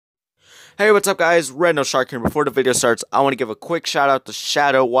Hey, what's up guys? Red No Shark here. Before the video starts, I want to give a quick shout out to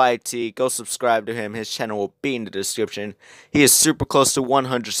Shadow YT. Go subscribe to him. His channel will be in the description. He is super close to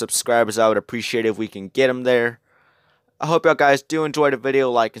 100 subscribers. I would appreciate it if we can get him there. I hope y'all guys do enjoy the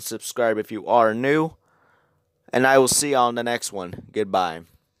video. Like and subscribe if you are new. And I will see y'all on the next one. Goodbye.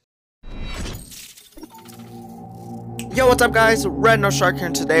 Yo, what's up guys? Red No Shark here,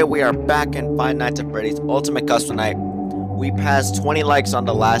 and today we are back in Five Nights at Freddy's Ultimate Custom Night. We passed 20 likes on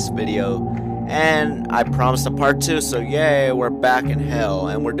the last video, and I promised a part 2, so yay, we're back in hell,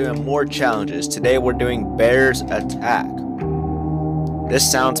 and we're doing more challenges. Today we're doing Bears Attack. This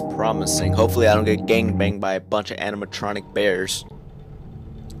sounds promising. Hopefully I don't get gangbanged by a bunch of animatronic bears,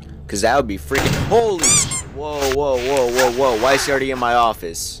 because that would be freaking... Holy... Whoa. Why is he already in my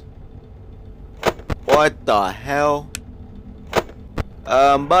office? What the hell?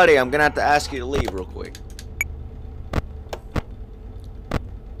 Buddy, I'm gonna have to ask you to leave real quick.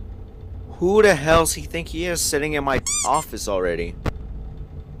 Who the hell's he think he is sitting in my office already?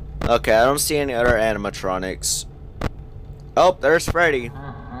 Okay, I don't see any other animatronics. Oh, there's Freddy.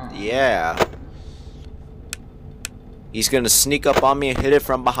 Yeah. He's gonna sneak up on me and hit it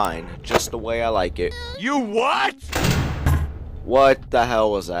from behind, just the way I like it. You what? What the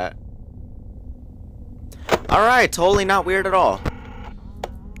hell was that? Alright, totally not weird at all.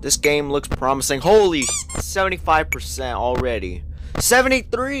 This game looks promising. Holy, 75% already.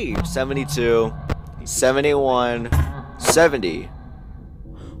 73, 72, 71, 70.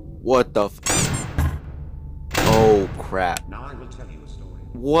 What the f... Oh, crap. Now I will tell you a story.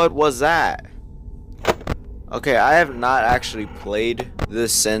 What was that? Okay, I have not actually played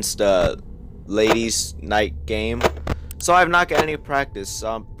this since the ladies' night game, so I have not got any practice,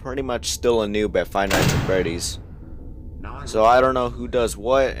 so I'm pretty much still a noob at Five Nights at Freddy's. So I don't know who does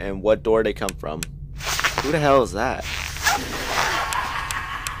what and what door they come from. Who the hell is that?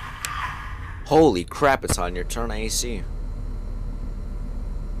 Holy crap, it's on your turn AC.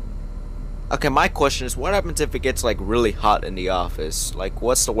 Okay, my question is, what happens if it gets like really hot in the office? Like,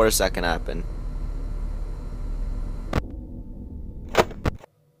 what's the worst that can happen?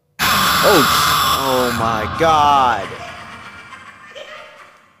 Oh my god.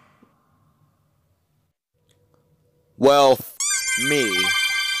 Well, me.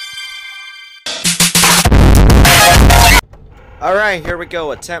 Alright, here we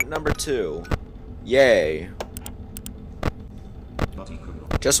go. Attempt number 2. Yay.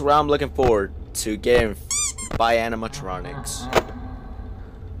 Just what I'm looking forward to getting by animatronics.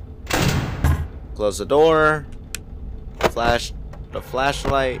 Close the door. Flash the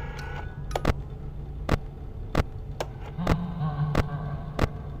flashlight.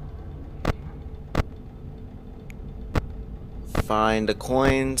 Find the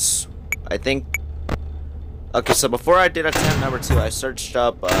coins. I think... Okay, so before I did attempt number 2, I searched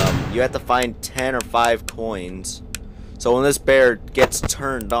up, you have to find 10 or 5 coins. So when this bear gets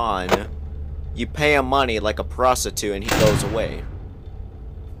turned on, you pay him money like a prostitute and he goes away.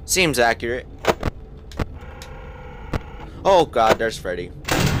 Seems accurate. Oh god, there's Freddy.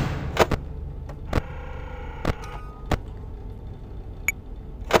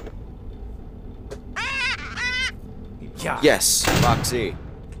 Yes, Foxy.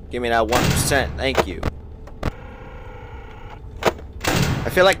 Give me that 1%, thank you. I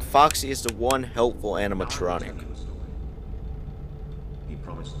feel like Foxy is the one helpful animatronic.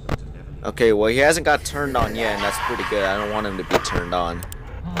 Okay, well he hasn't got turned on yet, and that's pretty good. I don't want him to be turned on.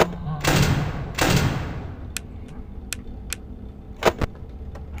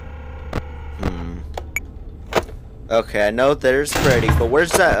 Okay, I know there's Freddy, but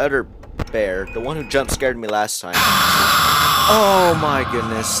where's that other bear? The one who jump scared me last time. Oh my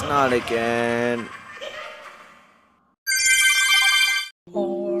goodness, not again.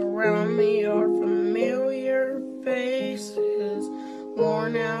 All around me are familiar faces,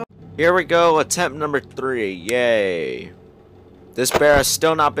 worn out. Here we go, attempt number 3. Yay. This bear has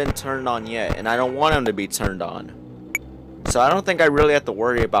still not been turned on yet, and I don't want him to be turned on. So I don't think I really have to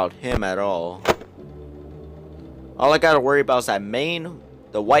worry about him at all. All I gotta worry about is that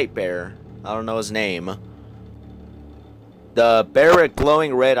the white bear. I don't know his name. The bear with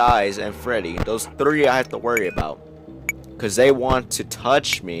glowing red eyes and Freddy. Those 3 I have to worry about. Because they want to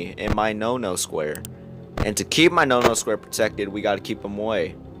touch me in my no-no square. And to keep my no-no square protected, we gotta keep him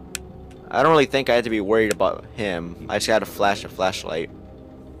away. I don't really think I have to be worried about him. I just gotta flash a flashlight.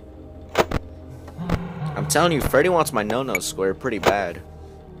 I'm telling you, Freddy wants my no-no square pretty bad.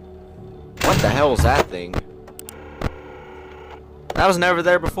 What the hell is that thing? That was never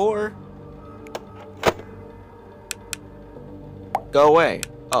there before. Go away.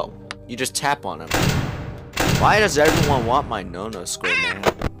 Oh, you just tap on him. Why does everyone want my no-no square, man?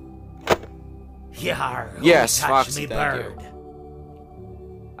 Yar, who Yes, touched Foxy, me thank bird? you.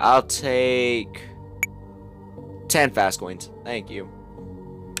 I'll take 10 fast coins. Thank you.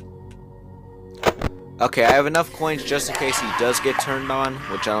 Okay, I have enough coins just in case he does get turned on,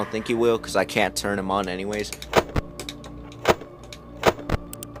 which I don't think he will, because I can't turn him on anyways.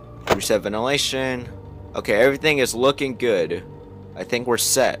 Reset ventilation. Okay, everything is looking good. I think we're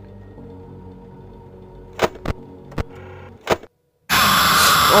set.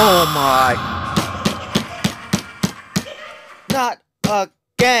 Oh my. Not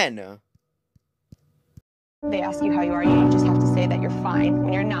again. They ask you how you are, you just have to say that you're fine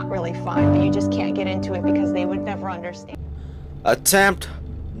when you're not really fine, but you just can't get into it because they would never understand. Attempt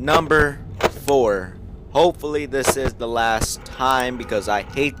number 4. Hopefully this is the last time because I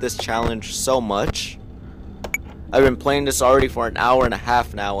hate this challenge so much. I've been playing this already for an hour and a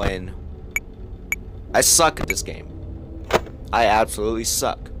half now and I suck at this game. I absolutely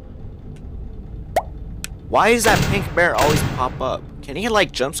suck. Why does that pink bear always pop up? Can he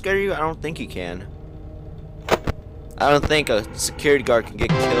like jump scare you? I don't think he can. I don't think a security guard can get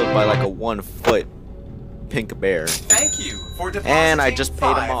killed by like a 1-foot pink bear. Thank you for depositing And I just paid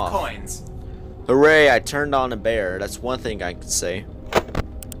him 5 off. coins. Hooray, I turned on a bear. That's one thing I can say.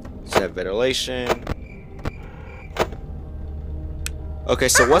 Set ventilation. Okay,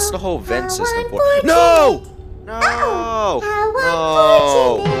 so what's the whole vent system for? No! No!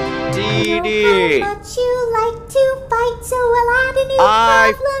 No! Dee Dee!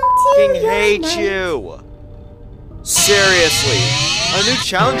 I fucking hate you! Seriously. A new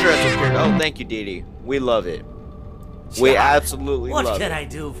challenger has appeared. Oh, thank you, Dee Dee. We love it. We absolutely love it. What can I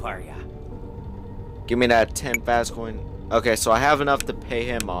do for you? Give me that 10 fast coin. Okay, so I have enough to pay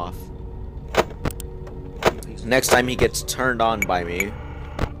him off. Next time he gets turned on by me.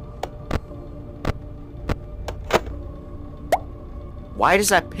 Why does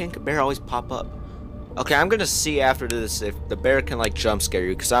that pink bear always pop up? Okay, I'm gonna see after this if the bear can like jump scare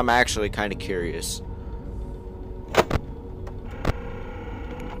you, because I'm actually kind of curious.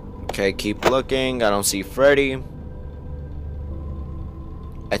 Okay, keep looking. I don't see Freddy.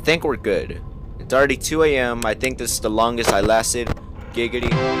 I think we're good. It's already 2 a.m. I think this is the longest I lasted.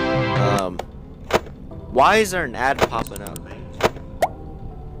 Giggity. Why is there an ad popping up?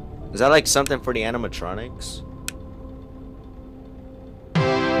 Is that like something for the animatronics?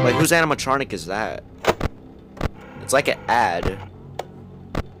 Like, whose animatronic is that? It's like an ad.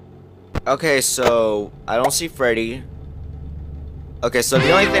 Okay, so I don't see Freddy. Okay, so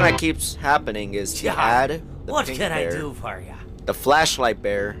the only thing that keeps happening is the ad, the What pink can bear, I do for you? the flashlight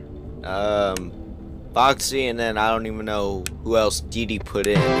bear, Foxy, and then I don't even know who else Dee Dee put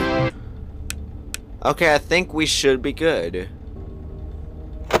in. Okay, I think we should be good.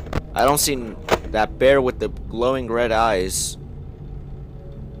 I don't see that bear with the glowing red eyes.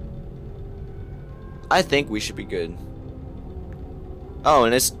 I think we should be good. Oh,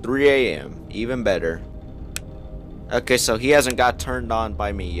 and it's 3 a.m. Even better. Okay, so he hasn't got turned on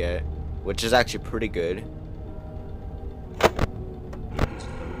by me yet, which is actually pretty good.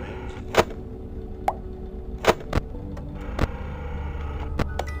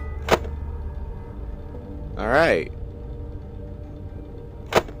 Alright.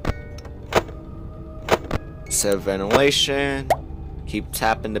 Set ventilation. Keep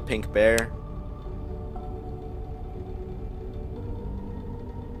tapping the pink bear.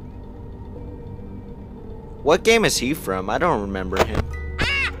 What game is he from? I don't remember him.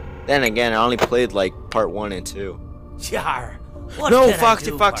 Then again, I only played like part 1 and 2. Jar, what No, can I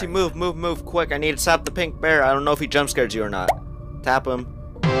Foxy, do Foxy, for move, move, move, quick. I need to tap the pink bear. I don't know if he jump scared you or not. Tap him.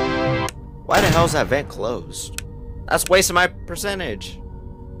 Why the hell is that vent closed? That's wasting my percentage.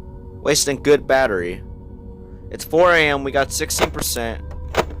 Wasting good battery. It's 4 a.m. We got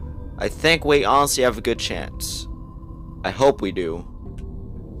 16%. I think we honestly have a good chance. I hope we do.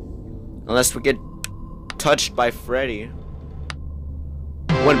 Unless we get touched by Freddy.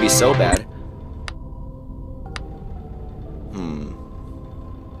 Wouldn't be so bad.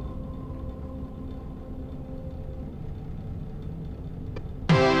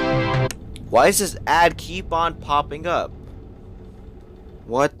 Why does this ad keep on popping up?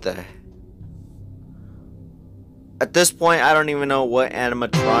 What the? At this point, I don't even know what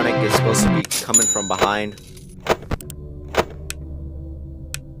animatronic is supposed to be coming from behind.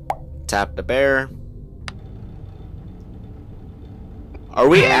 Tap the bear. Are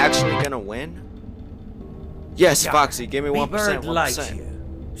we actually gonna win? Yes, Jar, Foxy, give me me 1%. bird likes 1%.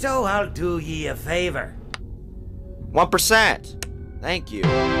 you, so I'll do ye a favor. 1%. Thank you.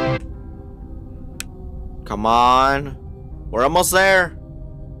 Come on. We're almost there.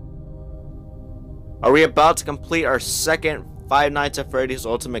 Are we about to complete our second Five Nights at Freddy's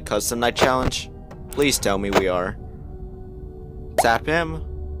Ultimate Custom Night Challenge? Please tell me we are. Tap him.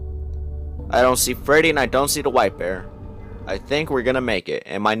 I don't see Freddy and I don't see the white bear. I think we're gonna make it,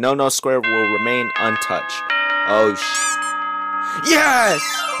 and my no-no square will remain untouched. Oh, yes!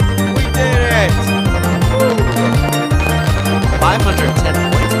 We did it! Woo.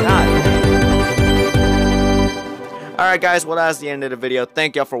 510 points, God. Alright guys, well that's the end of the video.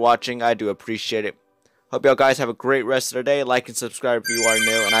 Thank y'all for watching, I do appreciate it. Hope y'all guys have a great rest of the day. Like and subscribe if you are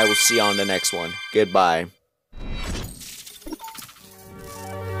new, and I will see you on the next one. Goodbye.